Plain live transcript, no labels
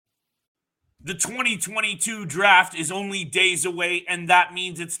The 2022 draft is only days away, and that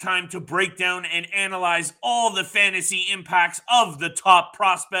means it's time to break down and analyze all the fantasy impacts of the top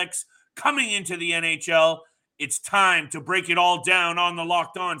prospects coming into the NHL. It's time to break it all down on the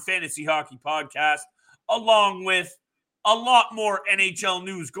Locked On Fantasy Hockey Podcast, along with a lot more NHL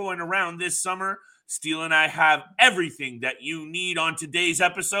news going around this summer. Steele and I have everything that you need on today's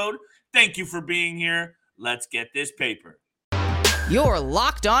episode. Thank you for being here. Let's get this paper. You're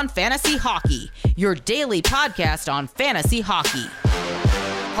Locked On Fantasy Hockey, your daily podcast on fantasy hockey.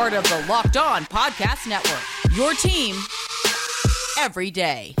 Part of the Locked On Podcast Network, your team every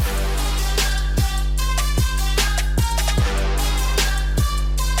day.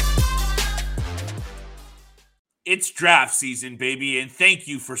 It's draft season, baby, and thank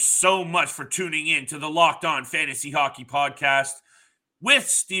you for so much for tuning in to the Locked On Fantasy Hockey Podcast with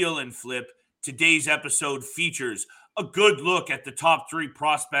Steele and Flip. Today's episode features a good look at the top three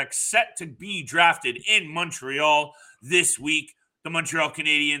prospects set to be drafted in Montreal this week. The Montreal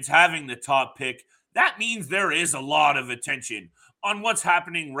Canadiens having the top pick. That means there is a lot of attention on what's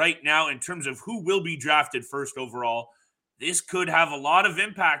happening right now in terms of who will be drafted first overall. This could have a lot of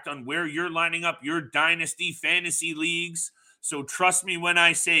impact on where you're lining up your dynasty fantasy leagues. So trust me when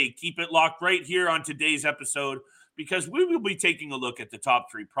I say keep it locked right here on today's episode, because we will be taking a look at the top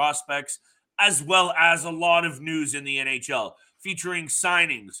three prospects, as well as a lot of news in the NHL, featuring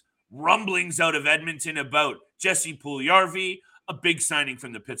signings, rumblings out of Edmonton about Jesse Puljujarvi, a big signing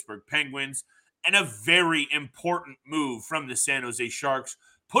from the Pittsburgh Penguins, and a very important move from the San Jose Sharks,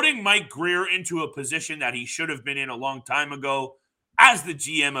 putting Mike Grier into a position that he should have been in a long time ago as the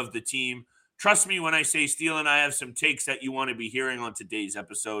GM of the team. Trust me when I say Steele and I have some takes that you want to be hearing on today's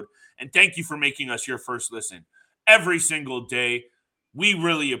episode. And thank you for making us your first listen every single day. We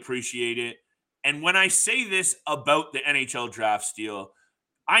really appreciate it. And when I say this about the NHL draft, Steele,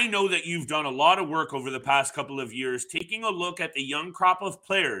 I know that you've done a lot of work over the past couple of years taking a look at the young crop of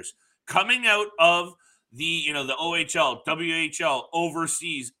players coming out of the OHL, WHL,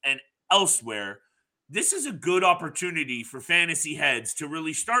 overseas, and elsewhere. This is a good opportunity for fantasy heads to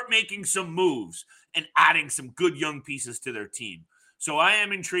really start making some moves and adding some good young pieces to their team. So I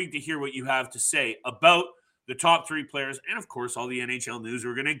am intrigued to hear what you have to say about the top three players, and of course, all the NHL news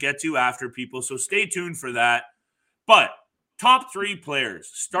we're going to get to after, people. So stay tuned for that. But top three players,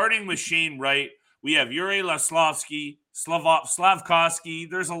 starting with Shane Wright, we have Yuri Slavkovsky.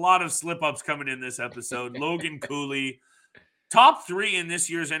 There's a lot of slip-ups coming in this episode. Logan Cooley. Top three in this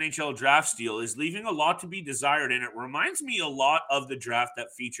year's NHL draft, Steele, is leaving a lot to be desired, and it reminds me a lot of the draft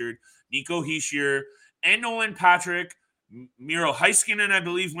that featured Nico Hischier and Nolan Patrick. Miro Heiskanen, I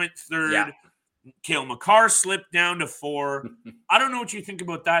believe, went third. Yeah. Cale Makar slipped down to 4. I don't know what you think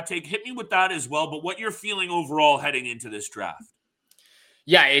about that take. Hit me with that as well, but what you're feeling overall heading into this draft.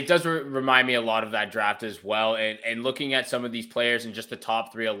 Yeah, it does remind me a lot of that draft as well. And looking at some of these players and just the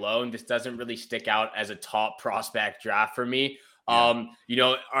top three alone, this doesn't really stick out as a top prospect draft for me. Yeah.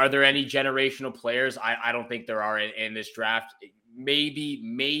 Are there any generational players? I don't think there are in this draft.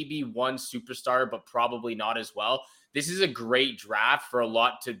 Maybe one superstar, but probably not as well. This is a great draft for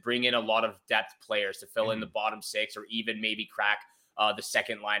to bring in a lot of depth players to fill in the bottom six or even maybe crack the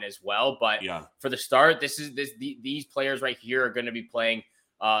second line as well. But for the start, these players right here are going to be playing,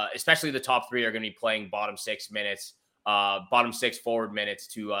 especially the top three are going to be playing bottom six forward minutes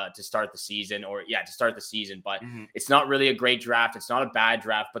to start the season to start the season. But it's not really a great draft. It's not a bad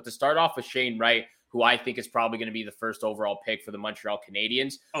draft. But to start off with Shane Wright, who I think is probably going to be the first overall pick for the Montreal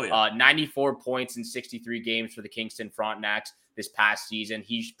Canadiens. 94 points in 63 games for the Kingston Frontenacs this past season.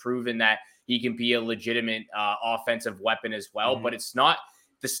 He's proven that he can be a legitimate offensive weapon as well, but it's not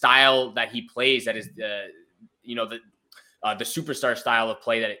the style that he plays that is the superstar style of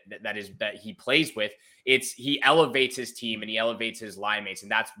play that he plays with. He elevates his team and he elevates his line mates,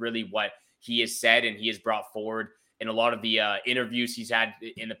 and that's really what he has said and he has brought forward in a lot of the interviews he's had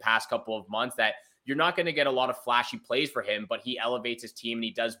in the past couple of months, that you're not going to get a lot of flashy plays for him, but he elevates his team and he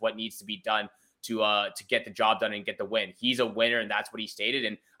does what needs to be done to get the job done and get the win. He's a winner, and that's what he stated,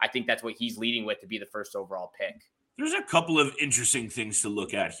 and I think that's what he's leading with to be the first overall pick. There's a couple of interesting things to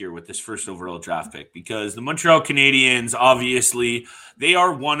look at here with this first overall draft pick, because the Montreal Canadiens, obviously, they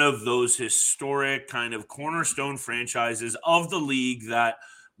are one of those historic kind of cornerstone franchises of the league that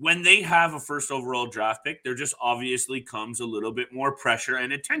when they have a first overall draft pick, there just obviously comes a little bit more pressure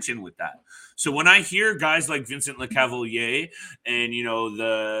and attention with that. So when I hear guys like Vincent Lecavalier and,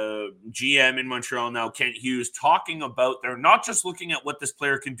 the GM in Montreal now, Kent Hughes, talking about they're not just looking at what this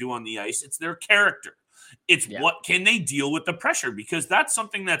player can do on the ice, it's their character. It's what can they deal with the pressure? Because that's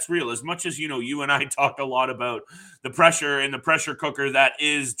something that's real. As much as, you and I talk a lot about the pressure and the pressure cooker that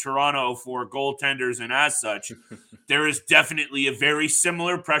is Toronto for goaltenders and as such, there is definitely a very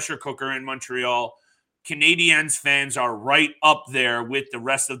similar pressure cooker in Montreal. Canadiens fans are right up there with the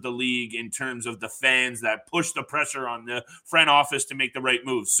rest of the league in terms of the fans that push the pressure on the front office to make the right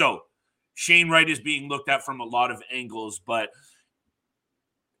moves. So Shane Wright is being looked at from a lot of angles, but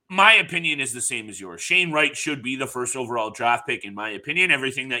my opinion is the same as yours. Shane Wright should be the first overall draft pick, in my opinion.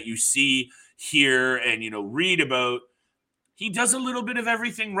 Everything that you see, hear, and, read about, he does a little bit of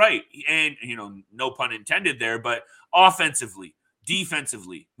everything right. And, no pun intended there, but offensively,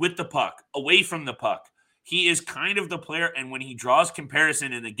 defensively, with the puck, away from the puck, he is kind of the player. And when he draws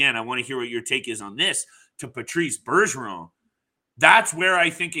comparison, and again, I want to hear what your take is on this, to Patrice Bergeron, that's where I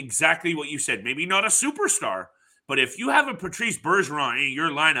think exactly what you said. Maybe not a superstar, but if you have a Patrice Bergeron in your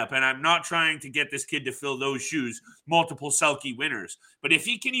lineup, and I'm not trying to get this kid to fill those shoes, multiple Selke winners, but if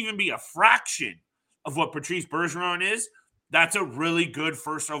he can even be a fraction of what Patrice Bergeron is, that's a really good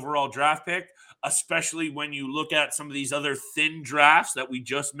first overall draft pick, especially when you look at some of these other thin drafts that we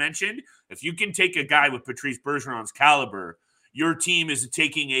just mentioned. If you can take a guy with Patrice Bergeron's caliber, your team is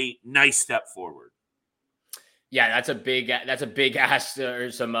taking a nice step forward. Yeah, that's a big ask or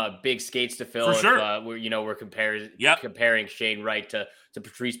some big skates to fill. For sure. If, we're comparing Shane Wright to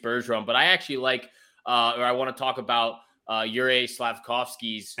Patrice Bergeron, but I actually like, or I want to talk about Juraj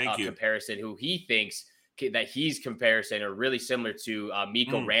Slafkovsky's comparison, who he thinks that he's comparison are really similar to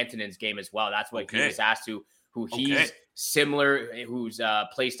Mikko Rantanen's game as well. That's what he was asked to, who he's similar, whose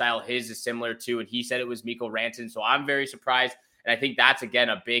play style his is similar to, and he said it was Mikko Rantanen. So I'm very surprised, and I think that's again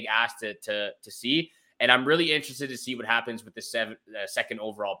a big ask to see. And I'm really interested to see what happens with the second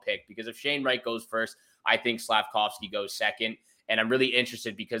overall pick, because if Shane Wright goes first, I think Slafkovsky goes second. And I'm really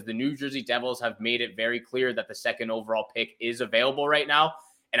interested because the New Jersey Devils have made it very clear that the second overall pick is available right now.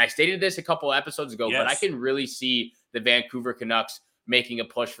 And I stated this a couple episodes ago, but I can really see the Vancouver Canucks making a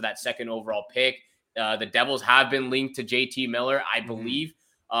push for that second overall pick. The Devils have been linked to JT Miller, I believe.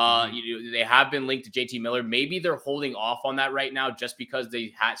 They have been linked to JT Miller. Maybe they're holding off on that right now just because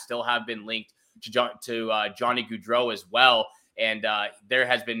they still have been linked to Johnny Gaudreau as well. And there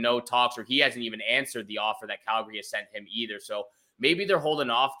has been no talks, or he hasn't even answered the offer that Calgary has sent him either. So maybe they're holding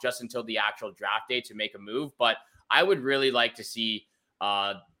off just until the actual draft day to make a move. But I would really like to see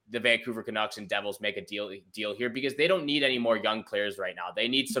the Vancouver Canucks and Devils make a deal here, because they don't need any more young players right now. They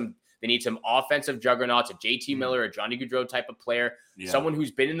need some offensive juggernauts, a JT Miller, a Johnny Gaudreau type of player, someone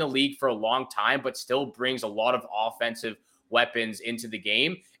who's been in the league for a long time, but still brings a lot of offensive weapons into the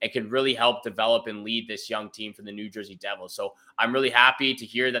game and can really help develop and lead this young team for the New Jersey Devils. So I'm really happy to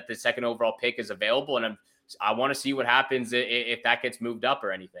hear that the second overall pick is available, and I want to see what happens if that gets moved up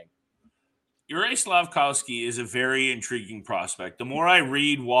or anything. Juraj Slafkovsky is a very intriguing prospect. The more I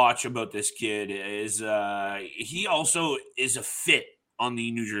watch about this kid, is he also is a fit on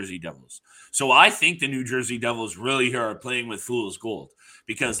the New Jersey Devils. So I think the New Jersey Devils really are playing with fool's gold,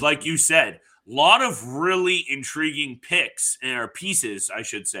 because like you said, a lot of really intriguing picks, or pieces, I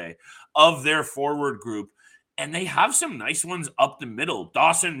should say, of their forward group. And they have some nice ones up the middle.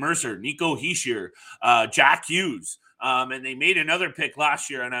 Dawson Mercer, Nico Hischier, Jack Hughes. And they made another pick last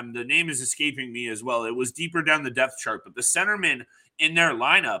year, and the name is escaping me as well. It was deeper down the depth chart. But the centermen in their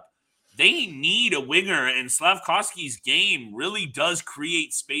lineup, they need a winger. And Slafkovsky's game really does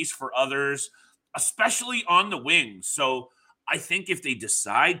create space for others, especially on the wings. So I think if they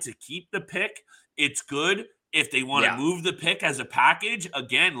decide to keep the pick, it's good. If they want to move the pick as a package,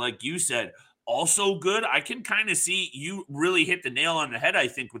 again, like you said, also good. I can kind of see you really hit the nail on the head, I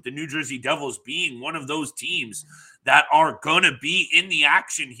think, with the New Jersey Devils being one of those teams that are going to be in the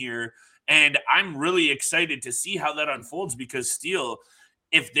action here. And I'm really excited to see how that unfolds, because still,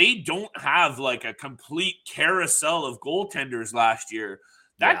 if they don't have like a complete carousel of goaltenders last year,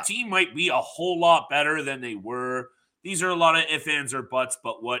 that team might be a whole lot better than they were. These are a lot of ifs, ands, or buts,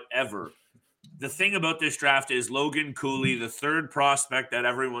 but whatever. The thing about this draft is Logan Cooley, the third prospect that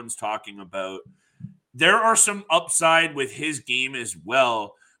everyone's talking about. There are some upside with his game as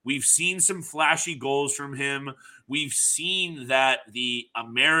well. We've seen some flashy goals from him. We've seen that the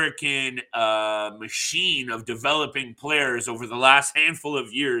American machine of developing players over the last handful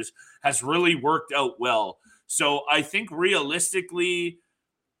of years has really worked out well. So I think realistically,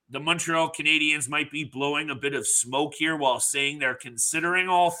 the Montreal Canadiens might be blowing a bit of smoke here while saying they're considering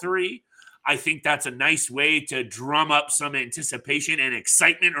all three. I think that's a nice way to drum up some anticipation and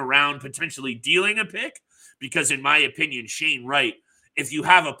excitement around potentially dealing a pick, because in my opinion, Shane Wright, if you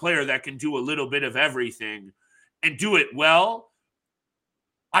have a player that can do a little bit of everything and do it well,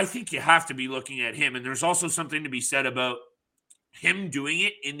 I think you have to be looking at him. And there's also something to be said about him doing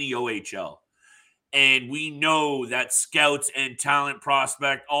it in the OHL. And we know that scouts and talent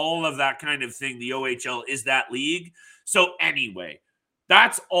prospect, all of that kind of thing, the OHL is that league. So anyway,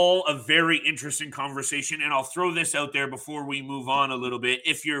 that's all a very interesting conversation. And I'll throw this out there before we move on a little bit,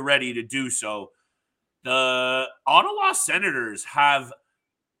 if you're ready to do so. The Ottawa Senators have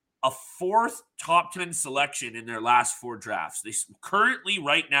a 4th top 10 selection in their last 4 drafts. They currently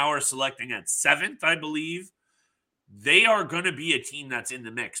right now are selecting at 7th, I believe. They are going to be a team that's in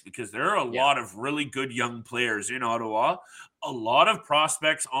the mix because there are a lot of really good young players in Ottawa, a lot of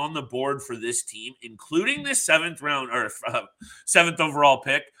prospects on the board for this team, including this 7th overall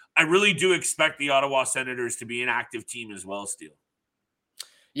pick. I really do expect the Ottawa Senators to be an active team as well, Steele.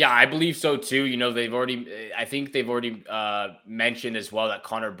 Yeah, I believe so too. You know, I think they've already mentioned as well that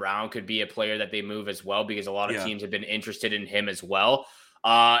Connor Brown could be a player that they move as well, because a lot of teams have been interested in him as well.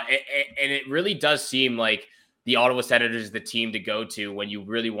 And it really does seem like the Ottawa Senators is the team to go to when you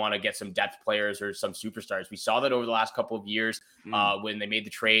really want to get some depth players or some superstars. We saw that over the last couple of years when they made the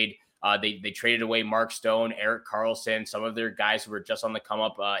trade. They traded away Mark Stone, Erik Karlsson, some of their guys who were just on the come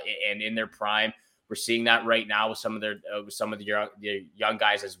up and in their prime. We're seeing that right now with some of the young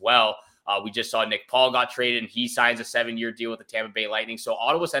guys as well. We just saw Nick Paul got traded, and he signs a 7-year deal with the Tampa Bay Lightning. So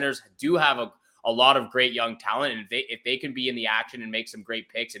Ottawa Senators do have a lot of great young talent, and if they can be in the action and make some great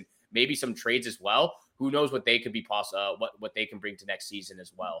picks and maybe some trades as well, who knows what they could be what they can bring to next season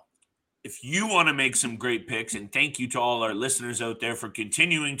as well. If you want to make some great picks, and thank you to all our listeners out there for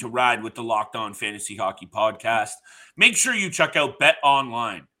continuing to ride with the Locked On Fantasy Hockey Podcast, make sure you check out Bet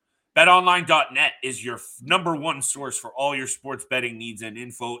Online. BetOnline.net is your number one source for all your sports betting needs and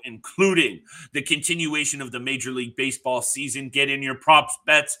info, including the continuation of the Major League Baseball season. Get in your props,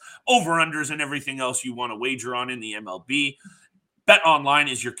 bets, over-unders, and everything else you want to wager on in the MLB.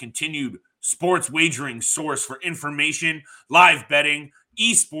 BetOnline is your continued sports wagering source for information, live betting,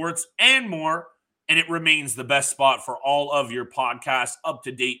 esports, and more. And it remains the best spot for all of your podcasts,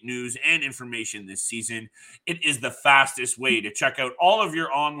 up-to-date news, and information this season. It is the fastest way to check out all of your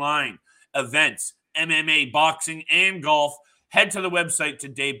online events, MMA, boxing, and golf. Head to the website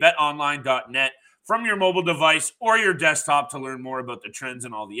today, betonline.net, from your mobile device or your desktop to learn more about the trends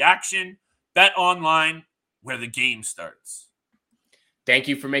and all the action. Bet Online, where the game starts. Thank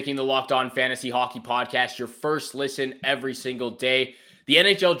you for making the Locked On Fantasy Hockey Podcast your first listen every single day. The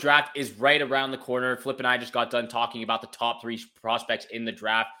NHL draft is right around the corner. Flip and I just got done talking about the top 3 prospects in the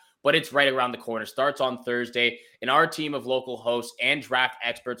draft, but it's right around the corner. Starts on Thursday, and our team of local hosts and draft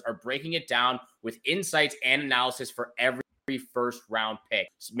experts are breaking it down with insights and analysis for every first round pick.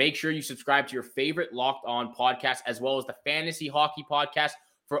 So make sure you subscribe to your favorite Locked On podcast, as well as the Fantasy Hockey Podcast,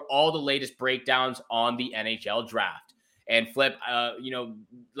 for all the latest breakdowns on the NHL draft. And Flip,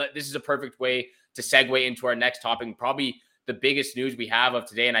 this is a perfect way to segue into our next topic, probably the biggest news we have of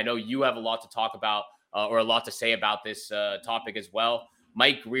today. And I know you have a lot to talk about or a lot to say about this topic as well.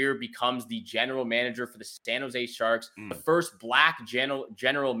 Mike Grier becomes the general manager for the San Jose Sharks, the first Black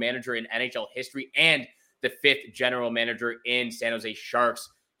general manager in NHL history, and the 5th general manager in San Jose Sharks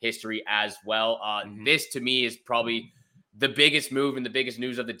history as well. This, to me, is probably the biggest move and the biggest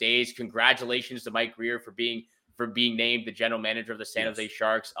news of the days. Congratulations to Mike Grier for being named the general manager of the San Jose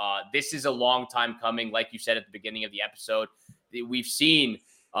Sharks. This is a long time coming. Like you said at the beginning of the episode, we've seen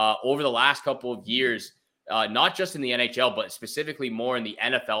over the last couple of years, not just in the NHL, but specifically more in the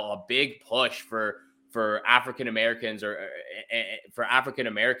NFL, a big push for African Americans or for African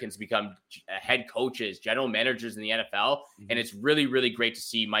Americans to become head coaches, general managers in the NFL. And it's really, really great to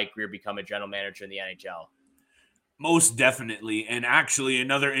see Mike Grier become a general manager in the NHL. Most definitely. And actually,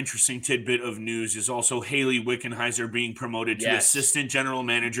 another interesting tidbit of news is also Haley Wickenheiser being promoted to assistant general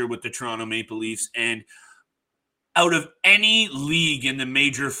manager with the Toronto Maple Leafs. And out of any league in the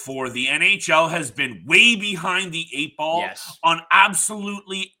Major Four, the NHL has been way behind the 8 ball on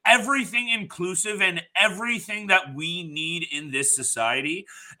absolutely everything inclusive and everything that we need in this society.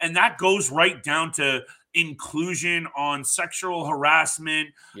 And that goes right down to inclusion, on sexual harassment,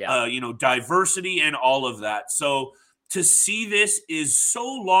 diversity, and all of that. So to see this is so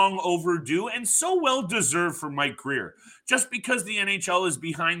long overdue and so well deserved for Mike Grier. Just because the NHL is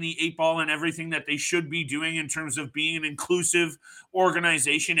behind the 8 ball and everything that they should be doing in terms of being an inclusive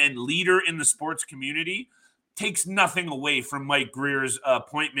organization and leader in the sports community takes nothing away from Mike Grier's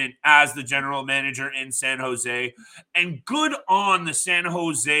appointment as the general manager in San Jose. And good on the San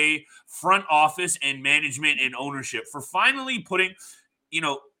Jose front office and management and ownership for finally putting,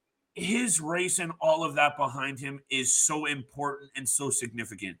 his race and all of that behind him is so important and so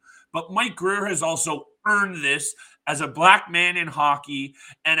significant. But Mike Grier has also earned this as a black man in hockey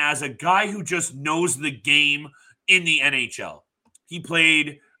and as a guy who just knows the game in the NHL. He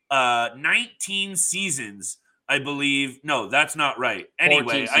played 19 seasons, I believe. No, that's not right.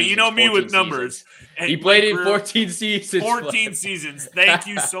 Anyway, you know me with numbers. He played in 14 seasons. 14 seasons. Thank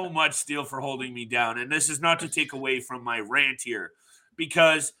you so much, Steele, for holding me down. And this is not to take away from my rant here,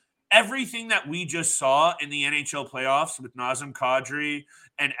 because everything that we just saw in the NHL playoffs with Nazem Kadri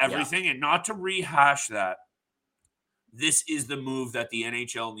and everything, and not to rehash that, this is the move that the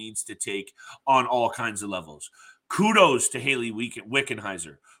NHL needs to take on all kinds of levels. Kudos to Haley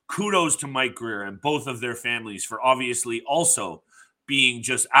Wickenheiser. Kudos to Mike Grier and both of their families for obviously also being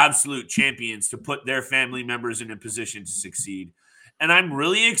just absolute champions to put their family members in a position to succeed. And I'm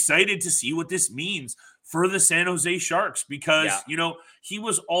really excited to see what this means for the San Jose Sharks because, he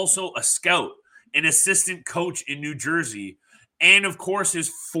was also a scout, an assistant coach in New Jersey, and of course his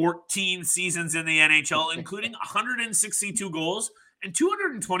 14 seasons in the NHL, including 162 goals and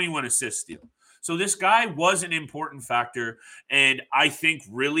 221 assists. So this guy was an important factor, and I think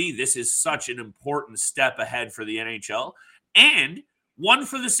really this is such an important step ahead for the NHL, and one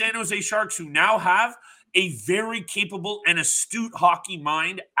for the San Jose Sharks, who now have a very capable and astute hockey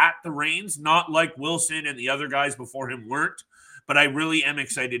mind at the reins, not like Wilson and the other guys before him weren't. But I really am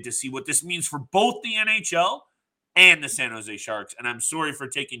excited to see what this means for both the NHL and the San Jose Sharks. And I'm sorry for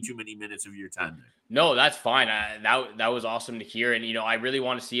taking too many minutes of your time there. No, that's fine. That was awesome to hear. And, I really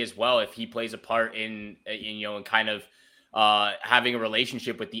want to see as well if he plays a part in kind of having a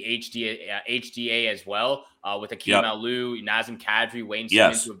relationship with the HDA as well, with Akeem Alou, Nazem Kadri, Wayne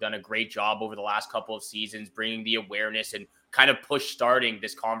Simmons, who have done a great job over the last couple of seasons, bringing the awareness and kind of starting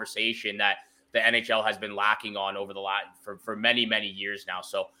this conversation that the NHL has been lacking on over for many, many years now.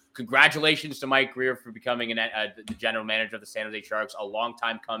 So congratulations to Mike Grier for becoming the general manager of the San Jose Sharks. A long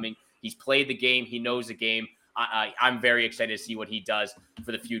time coming. He's played the game. He knows the game. I'm very excited to see what he does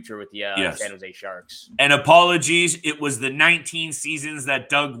for the future with the San Jose Sharks. And apologies, it was the 19 seasons that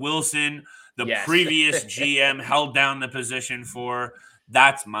Doug Wilson, the previous GM, held down the position for.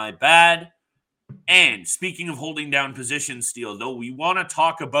 That's my bad. And speaking of holding down positions, Steele, though, we want to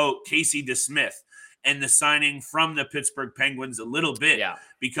talk about Casey DeSmith and the signing from the Pittsburgh Penguins a little bit,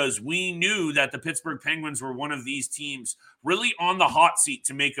 because we knew that the Pittsburgh Penguins were one of these teams really on the hot seat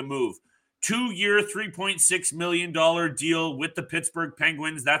to make a move. 2-year, $3.6 million deal with the Pittsburgh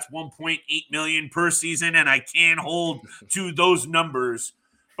Penguins. That's $1.8 million per season, and I can't hold to those numbers.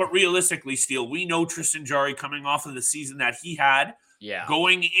 But realistically, Steele, we know Tristan Jarry coming off of the season that he had.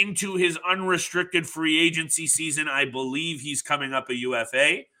 Going into his unrestricted free agency season, I believe he's coming up a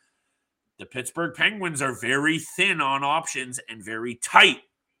UFA. The Pittsburgh Penguins are very thin on options and very tight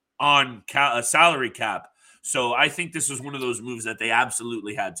on a salary cap. So I think this was one of those moves that they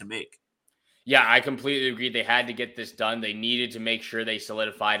absolutely had to make. Yeah, I completely agree. They had to get this done. They needed to make sure they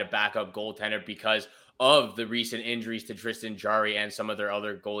solidified a backup goaltender because of the recent injuries to Tristan Jarry and some of their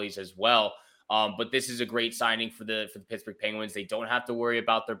other goalies as well. But this is a great signing for the Pittsburgh Penguins. They don't have to worry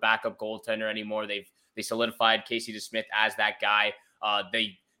about their backup goaltender anymore. They solidified Casey DeSmith as that guy.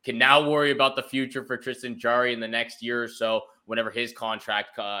 They can now worry about the future for Tristan Jarry in the next year or so, whenever his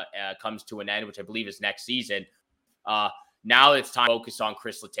contract comes to an end, which I believe is next season. Now it's time to focus on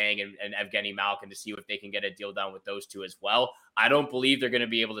Chris Letang and Evgeny Malkin to see if they can get a deal done with those two as well. I don't believe they're going to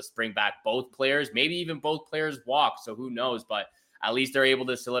be able to bring back both players. Maybe even both players walk, so who knows? But at least they're able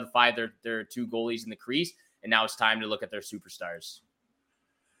to solidify their two goalies in the crease, and now it's time to look at their superstars.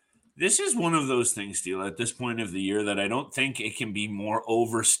 This is one of those things, Steele, at this point of the year that I don't think it can be more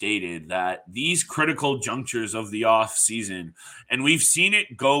overstated, that these critical junctures of the off season, and we've seen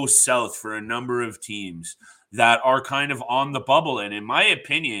it go south for a number of teams that are kind of on the bubble. And in my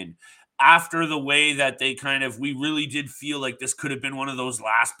opinion, after the way that we really did feel like this could have been one of those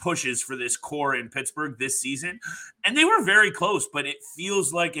last pushes for this core in Pittsburgh this season. And they were very close, but it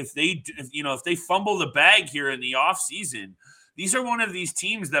feels like if they fumble the bag here in the off season, these are one of these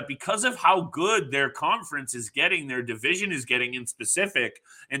teams that, because of how good their conference is getting, their division is getting in specific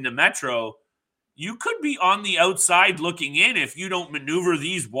in the Metro, you could be on the outside looking in if you don't maneuver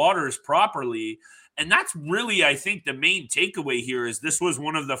these waters properly. And that's really, I think, the main takeaway here is this was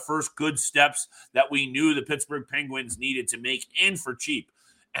one of the first good steps that we knew the Pittsburgh Penguins needed to make, and for cheap.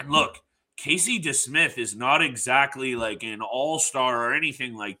 And look, Casey DeSmith is not exactly like an all-star or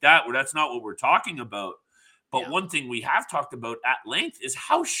anything like that. That's not what we're talking about. But one thing we have talked about at length is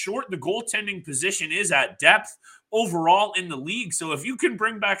how short the goaltending position is at depth overall in the league. So if you can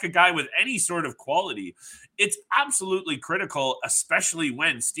bring back a guy with any sort of quality, it's absolutely critical, especially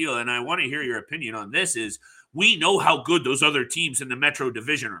when Steele, and I want to hear your opinion on this, is we know how good those other teams in the Metro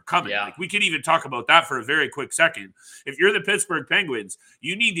Division are coming. Yeah. Like, we could even talk about that for a very quick second. If you're the Pittsburgh Penguins,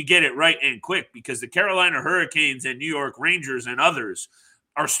 you need to get it right and quick, because the Carolina Hurricanes and New York Rangers and others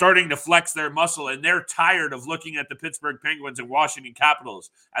are starting to flex their muscle, and they're tired of looking at the Pittsburgh Penguins and Washington Capitals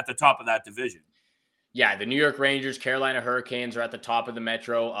at the top of that division. Yeah, the New York Rangers, Carolina Hurricanes are at the top of the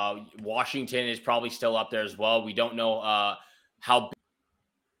Metro. Washington is probably still up there as well. We don't know how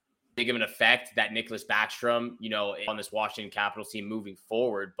big of an effect that Nicholas Backstrom, on this Washington Capitals team moving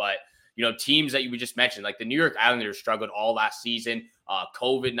forward. But, teams that you just mentioned, like the New York Islanders struggled all last season.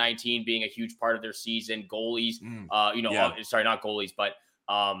 COVID-19 being a huge part of their season. Goalies, sorry, not goalies, but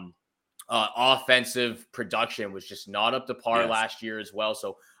offensive production was just not up to par last year as well.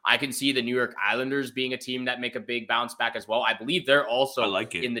 So I can see the New York Islanders being a team that make a big bounce back as well. I believe they're also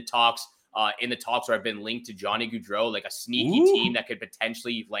in the talks where I've been linked to Johnny Gaudreau, like a sneaky team that could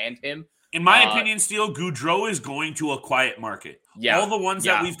potentially land him. In my opinion, Steele, Gaudreau is going to a quiet market. Yeah. All the ones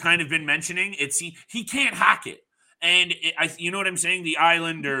that we've kind of been mentioning, he can't hack it. And you know what I'm saying? The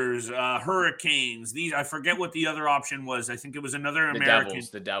Islanders, Hurricanes, I forget what the other option was. I think it was another American.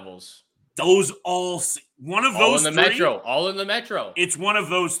 The Devils. Those all in the Metro. It's one of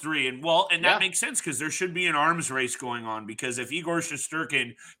those three. And that makes sense, because there should be an arms race going on, because if Igor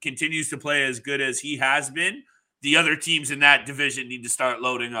Shesterkin continues to play as good as he has been, the other teams in that division need to start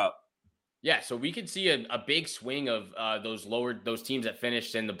loading up. Yeah, so we could see a big swing of those teams that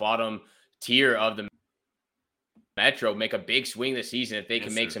finished in the bottom tier of the Metro make a big swing this season if they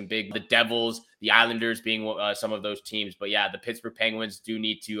can make some big. The Devils, the Islanders being some of those teams, but the Pittsburgh Penguins do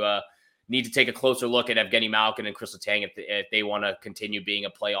need to take a closer look at Evgeny Malkin and Chris Letang if they want to continue being a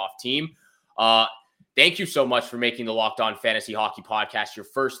playoff team. Thank you so much for making the Locked On Fantasy Hockey Podcast your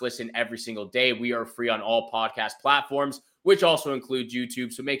first listen every single day. We are free on all podcast platforms, which also include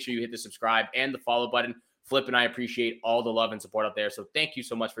YouTube. So make sure you hit the subscribe and the follow button. Flip and I appreciate all the love and support out there. So thank you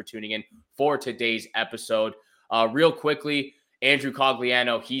so much for tuning in for today's episode. Real quickly, Andrew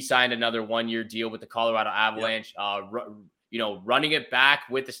Cogliano, he signed another 1-year deal with the Colorado Avalanche, running it back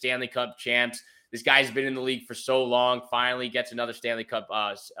with the Stanley Cup champs. This guy's been in the league for so long, finally gets another Stanley Cup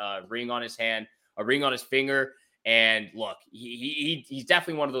ring on his hand, a ring on his finger. And look, he's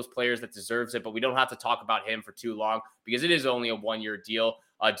definitely one of those players that deserves it, but we don't have to talk about him for too long because it is only a 1-year deal.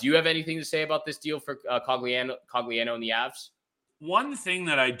 Do you have anything to say about this deal for Cogliano and the Avs? One thing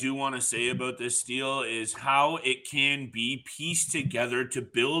that I do want to say about this deal is how it can be pieced together to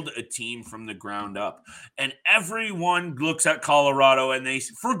build a team from the ground up. And everyone looks at Colorado and they,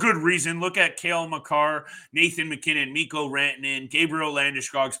 for good reason, look at Cale Makar, Nathan MacKinnon, Mikko Rantanen, Gabriel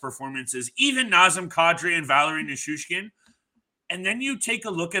Landeskog's performances, even Nazem Kadri and Valeri Nichushkin. And then you take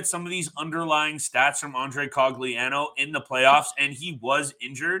a look at some of these underlying stats from Andre Cogliano in the playoffs, and he was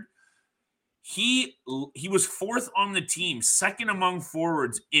injured. He was fourth on the team, second among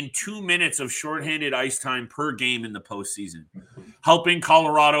forwards in 2 minutes of shorthanded ice time per game in the postseason, helping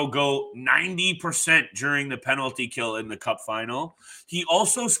Colorado go 90% during the penalty kill in the Cup final. He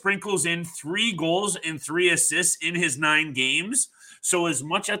also sprinkles in 3 goals and 3 assists in his 9 games. So as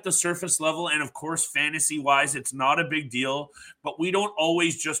much at the surface level, and of course, fantasy-wise, it's not a big deal, but we don't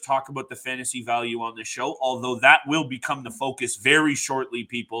always just talk about the fantasy value on the show, although that will become the focus very shortly,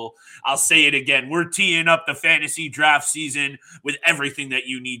 people. I'll say it again. We're teeing up the fantasy draft season with everything that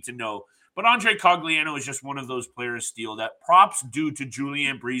you need to know. But Andre Cogliano is just one of those players, Steele, that props due to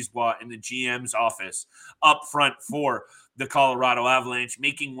Julien Brisebois in the GM's office up front for the Colorado Avalanche,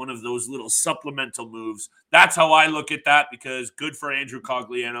 making one of those little supplemental moves. That's how I look at that, because good for Andrew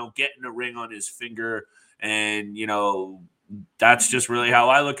Cogliano getting a ring on his finger. And, that's just really how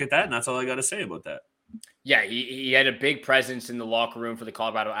I look at that. And that's all I got to say about that. Yeah, he had a big presence in the locker room for the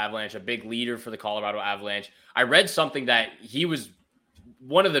Colorado Avalanche, a big leader for the Colorado Avalanche. I read something that he was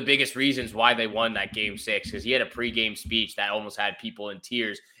one of the biggest reasons why they won that Game 6, because he had a pregame speech that almost had people in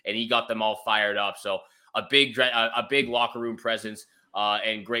tears, and he got them all fired up. So a big locker room presence,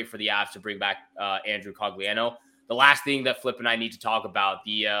 and great for the Avs to bring back Andrew Cogliano. The last thing that Flip and I need to talk about,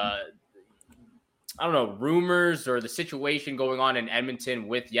 the rumors or the situation going on in Edmonton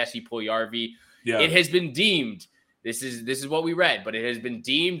with Jesse Puljujarvi. Yeah. It has been deemed, this is what we read, but it has been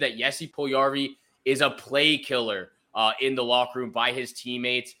deemed that Jesse Puljujarvi is a play killer in the locker room by his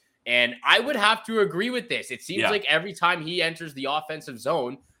teammates. And I would have to agree with this. It seems like every time he enters the offensive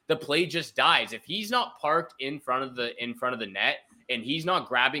zone, the play just dies. If he's not parked in front of the net and he's not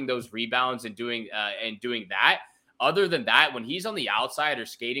grabbing those rebounds and doing that, other than that, when he's on the outside or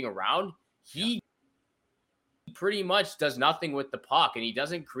skating around, he pretty much does nothing with the puck, and he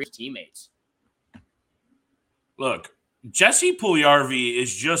doesn't create teammates. Look, Jesse Puljujarvi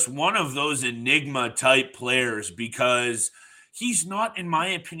is just one of those enigma type players because he's not, in my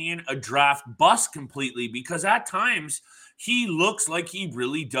opinion, a draft bust completely, because at times he looks like he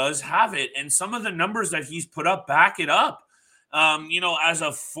really does have it. And some of the numbers that he's put up back it up. As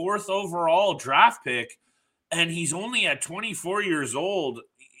a 4th overall draft pick, and he's only at 24 years old,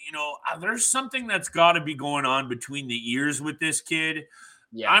 there's something that's got to be going on between the ears with this kid.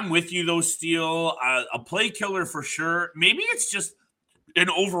 Yeah. I'm with you, though, Steele. A play killer for sure. Maybe it's just an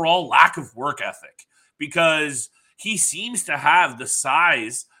overall lack of work ethic, because he seems to have the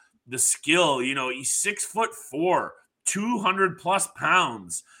size, the skill. He's 6'4", 200 plus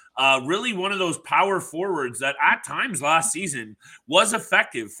pounds. Really one of those power forwards that at times last season was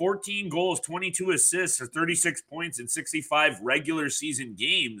effective. 14 goals, 22 assists, or 36 points in 65 regular season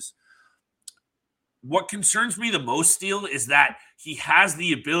games. What concerns me the most, Steele, is that he has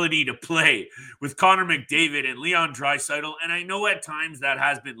the ability to play with Connor McDavid and Leon Draisaitl, and I know at times that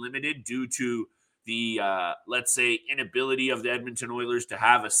has been limited due to the, let's say, inability of the Edmonton Oilers to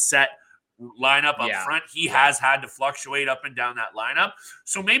have a set lineup up front. He has had to fluctuate up and down that lineup.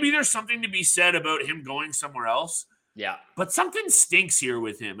 So maybe there's something to be said about him going somewhere else. Yeah. But something stinks here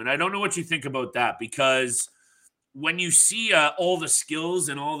with him, and I don't know what you think about that, because when you see all the skills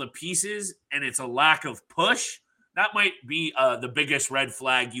and all the pieces and it's a lack of push, that might be the biggest red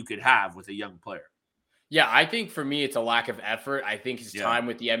flag you could have with a young player. Yeah, I think for me, it's a lack of effort. I think his time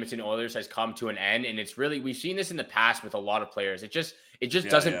with the Edmonton Oilers has come to an end, and it's really, we've seen this in the past with a lot of players. It just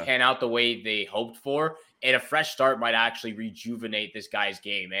doesn't pan out the way they hoped for, and a fresh start might actually rejuvenate this guy's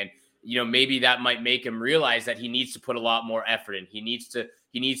game. And, maybe that might make him realize that he needs to put a lot more effort in. He needs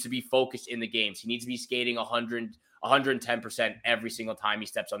to be focused in the games. He needs to be skating 110% every single time he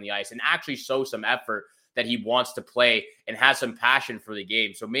steps on the ice, and actually show some effort that he wants to play and has some passion for the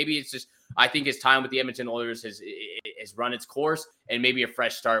game. So maybe it's just, I think his time with the Edmonton Oilers has run its course, and maybe a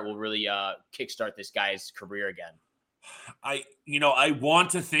fresh start will really kickstart this guy's career again. I want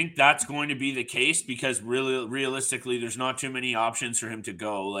to think that's going to be the case, because really, realistically, there's not too many options for him to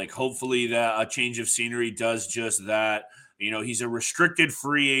go. Like, hopefully that a change of scenery does just that. He's a restricted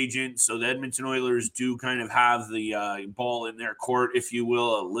free agent, so the Edmonton Oilers do kind of have the ball in their court, if you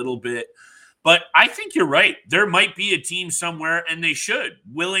will, a little bit. But I think you're right. There might be a team somewhere, and they should,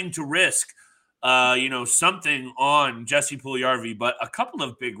 willing to risk, something on Jesse Puljujarvi. But a couple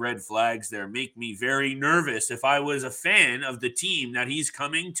of big red flags there make me very nervous if I was a fan of the team that he's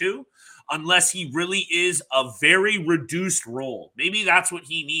coming to, unless he really is a very reduced role. Maybe that's what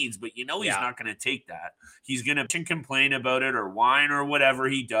he needs, but he's not going to take that. He's going to complain about it or whine or whatever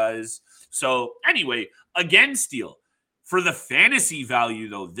he does. So anyway, again, Steele, for the fantasy value,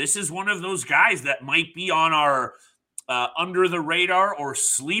 though, this is one of those guys that might be on our under the radar or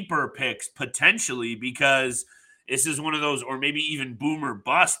sleeper picks potentially, because this is one of those, or maybe even boomer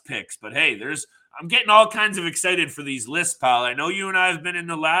bust picks. But hey, I'm getting all kinds of excited for these lists, pal. I know you and I have been in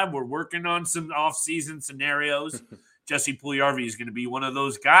the lab. We're working on some off-season scenarios. Jesse Puljujarvi is going to be one of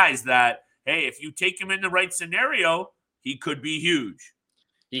those guys that, hey, if you take him in the right scenario, he could be huge.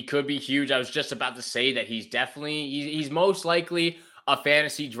 He could be huge. I was just about to say that he's most likely a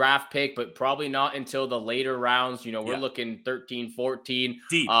fantasy draft pick, but probably not until the later rounds. We're looking 13, 14,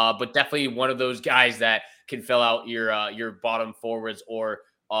 but definitely one of those guys that can fill out your bottom forwards or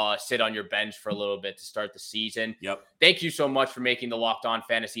sit on your bench for a little bit to start the season. Yep. Thank you so much for making the Locked On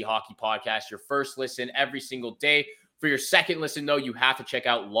Fantasy Hockey Podcast your first listen every single day. For your second listen, though, you have to check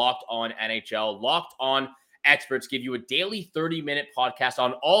out Locked On NHL. Locked On experts give you a daily 30-minute podcast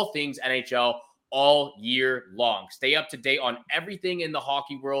on all things NHL all year long. Stay up to date on everything in the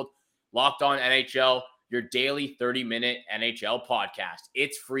hockey world. Locked On NHL, your daily 30-minute NHL podcast.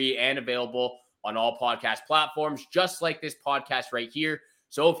 It's free and available on all podcast platforms, just like this podcast right here.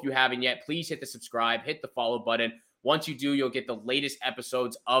 So if you haven't yet, please hit the subscribe, hit the follow button. Once you do, you'll get the latest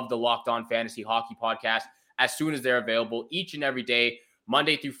episodes of the Locked On Fantasy Hockey Podcast as soon as they're available each and every day,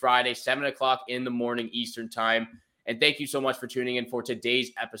 Monday through Friday, 7 o'clock in the morning Eastern time. And thank you so much for tuning in for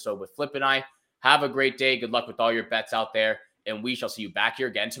today's episode with Flip and I. Have a great day. Good luck with all your bets out there, and we shall see you back here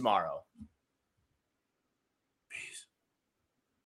again tomorrow.